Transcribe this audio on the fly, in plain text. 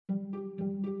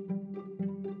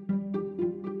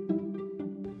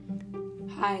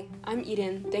Hi, I'm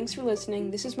Eden. Thanks for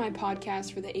listening. This is my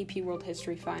podcast for the AP World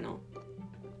History Final.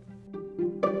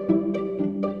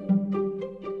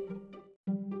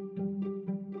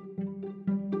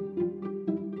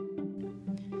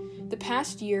 The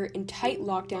past year in tight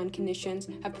lockdown conditions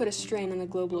have put a strain on the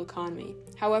global economy.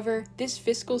 However, this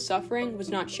fiscal suffering was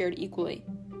not shared equally.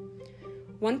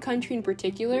 One country in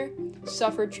particular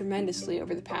suffered tremendously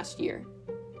over the past year: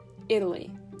 Italy.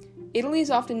 Italy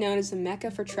is often known as the Mecca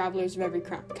for travelers of every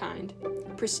kind.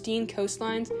 Pristine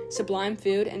coastlines, sublime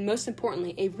food, and most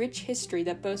importantly, a rich history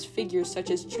that boasts figures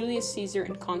such as Julius Caesar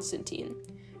and Constantine.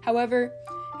 However,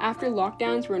 after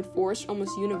lockdowns were enforced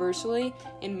almost universally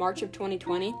in March of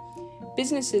 2020,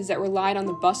 businesses that relied on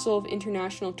the bustle of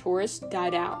international tourists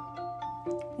died out.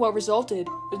 What resulted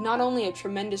was not only a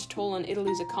tremendous toll on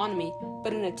Italy's economy,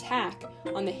 but an attack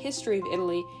on the history of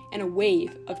Italy and a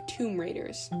wave of tomb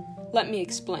raiders. Let me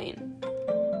explain.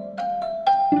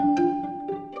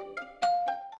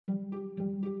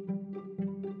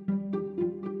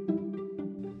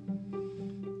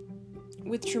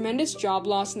 With tremendous job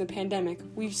loss in the pandemic,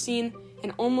 we've seen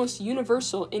an almost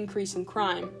universal increase in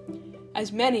crime,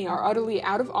 as many are utterly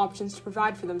out of options to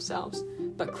provide for themselves.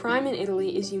 But crime in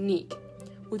Italy is unique.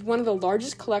 With one of the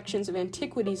largest collections of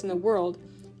antiquities in the world,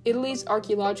 Italy's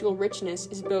archaeological richness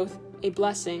is both a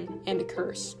blessing and a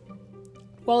curse.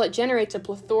 While it generates a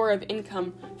plethora of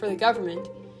income for the government,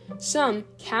 some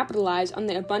capitalize on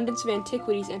the abundance of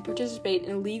antiquities and participate in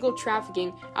illegal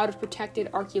trafficking out of protected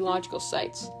archaeological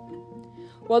sites.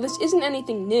 While this isn't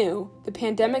anything new, the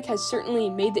pandemic has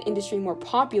certainly made the industry more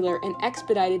popular and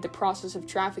expedited the process of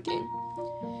trafficking.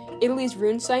 Italy's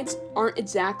ruin sites aren't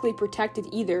exactly protected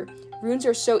either. Ruins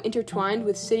are so intertwined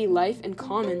with city life and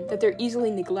common that they're easily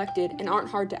neglected and aren't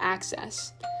hard to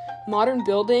access. Modern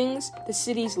buildings, the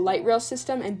city's light rail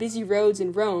system, and busy roads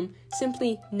in Rome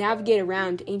simply navigate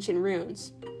around ancient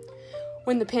ruins.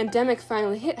 When the pandemic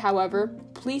finally hit, however,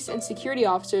 police and security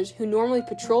officers who normally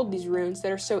patrolled these ruins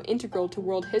that are so integral to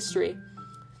world history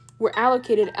were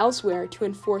allocated elsewhere to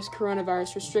enforce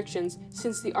coronavirus restrictions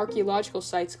since the archaeological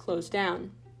sites closed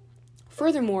down.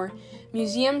 Furthermore,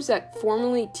 museums that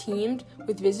formerly teemed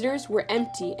with visitors were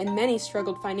empty, and many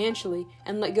struggled financially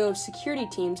and let go of security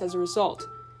teams as a result.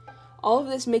 All of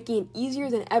this making it easier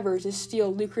than ever to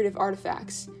steal lucrative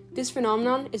artifacts. This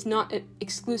phenomenon is not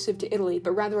exclusive to Italy,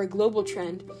 but rather a global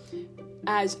trend,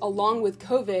 as along with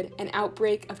COVID, an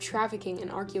outbreak of trafficking and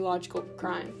archaeological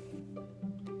crime.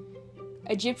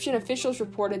 Egyptian officials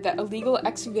reported that illegal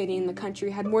excavating in the country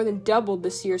had more than doubled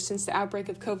this year since the outbreak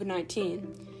of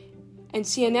COVID-19. And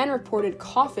CNN reported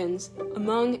coffins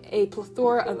among a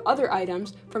plethora of other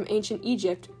items from ancient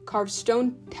Egypt, carved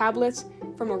stone tablets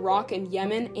from Iraq and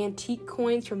Yemen, antique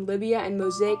coins from Libya, and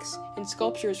mosaics and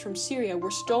sculptures from Syria were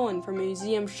stolen from a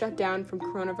museum shut down from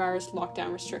coronavirus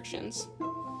lockdown restrictions.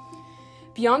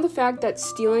 Beyond the fact that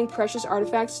stealing precious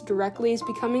artifacts directly is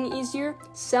becoming easier,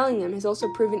 selling them has also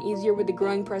proven easier with the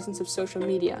growing presence of social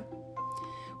media.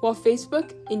 While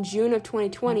Facebook, in June of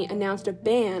 2020, announced a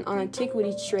ban on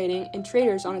antiquities trading and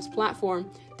traders on its platform,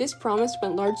 this promise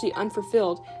went largely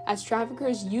unfulfilled as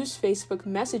traffickers used Facebook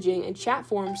messaging and chat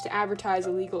forums to advertise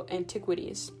illegal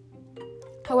antiquities.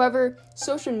 However,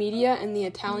 social media and the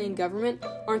Italian government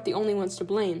aren't the only ones to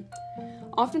blame.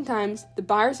 Oftentimes, the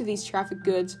buyers of these trafficked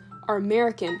goods are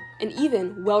American and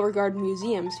even well-regarded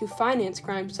museums who finance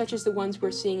crimes such as the ones we're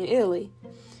seeing in Italy.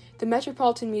 The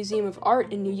Metropolitan Museum of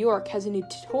Art in New York has a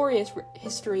notorious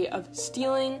history of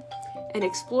stealing and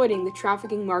exploiting the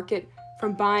trafficking market,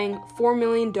 from buying $4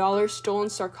 million stolen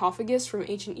sarcophagus from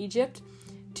ancient Egypt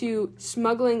to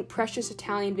smuggling precious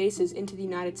Italian vases into the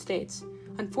United States.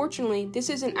 Unfortunately, this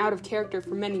isn't out of character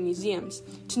for many museums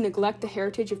to neglect the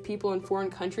heritage of people in foreign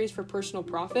countries for personal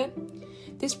profit.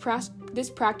 This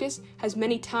practice has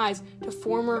many ties to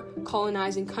former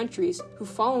colonizing countries who,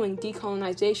 following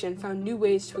decolonization, found new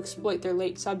ways to exploit their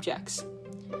late subjects.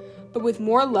 But with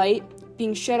more light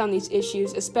being shed on these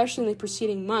issues, especially in the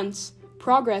preceding months,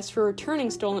 progress for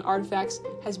returning stolen artifacts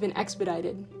has been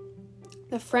expedited.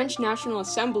 The French National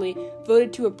Assembly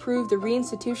voted to approve the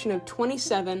reinstitution of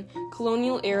 27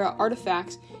 colonial-era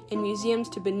artifacts in museums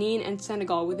to Benin and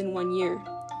Senegal within 1 year.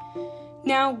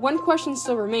 Now, one question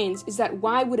still remains, is that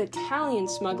why would Italian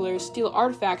smugglers steal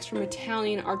artifacts from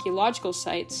Italian archaeological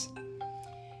sites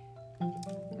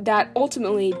that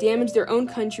ultimately damage their own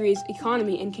country's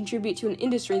economy and contribute to an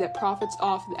industry that profits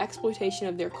off the exploitation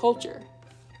of their culture?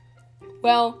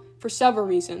 Well, for several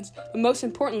reasons, but most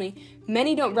importantly,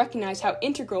 many don't recognize how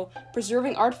integral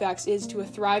preserving artifacts is to a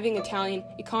thriving Italian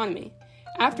economy.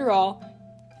 After all,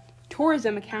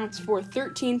 tourism accounts for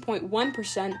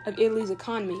 13.1% of Italy's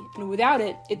economy, and without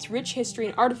it, its rich history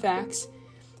and artifacts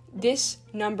this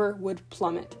number would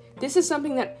plummet. This is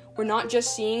something that we're not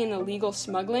just seeing in the legal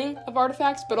smuggling of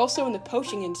artifacts, but also in the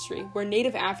poaching industry, where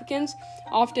Native Africans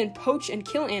often poach and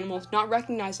kill animals, not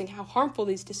recognizing how harmful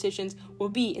these decisions will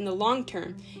be in the long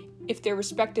term if their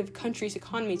respective countries'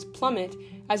 economies plummet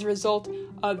as a result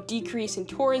of decrease in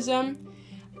tourism.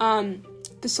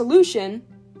 The solution,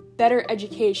 better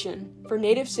education for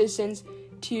Native citizens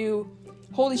to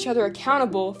hold each other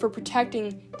accountable for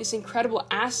protecting this incredible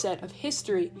asset of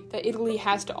history that Italy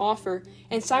has to offer,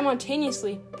 and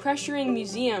simultaneously pressuring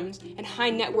museums and high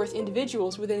net worth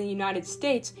individuals within the United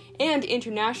States and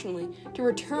internationally to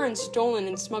return stolen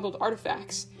and smuggled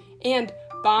artifacts and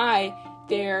buy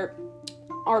their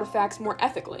artifacts more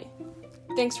ethically.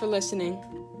 Thanks for listening.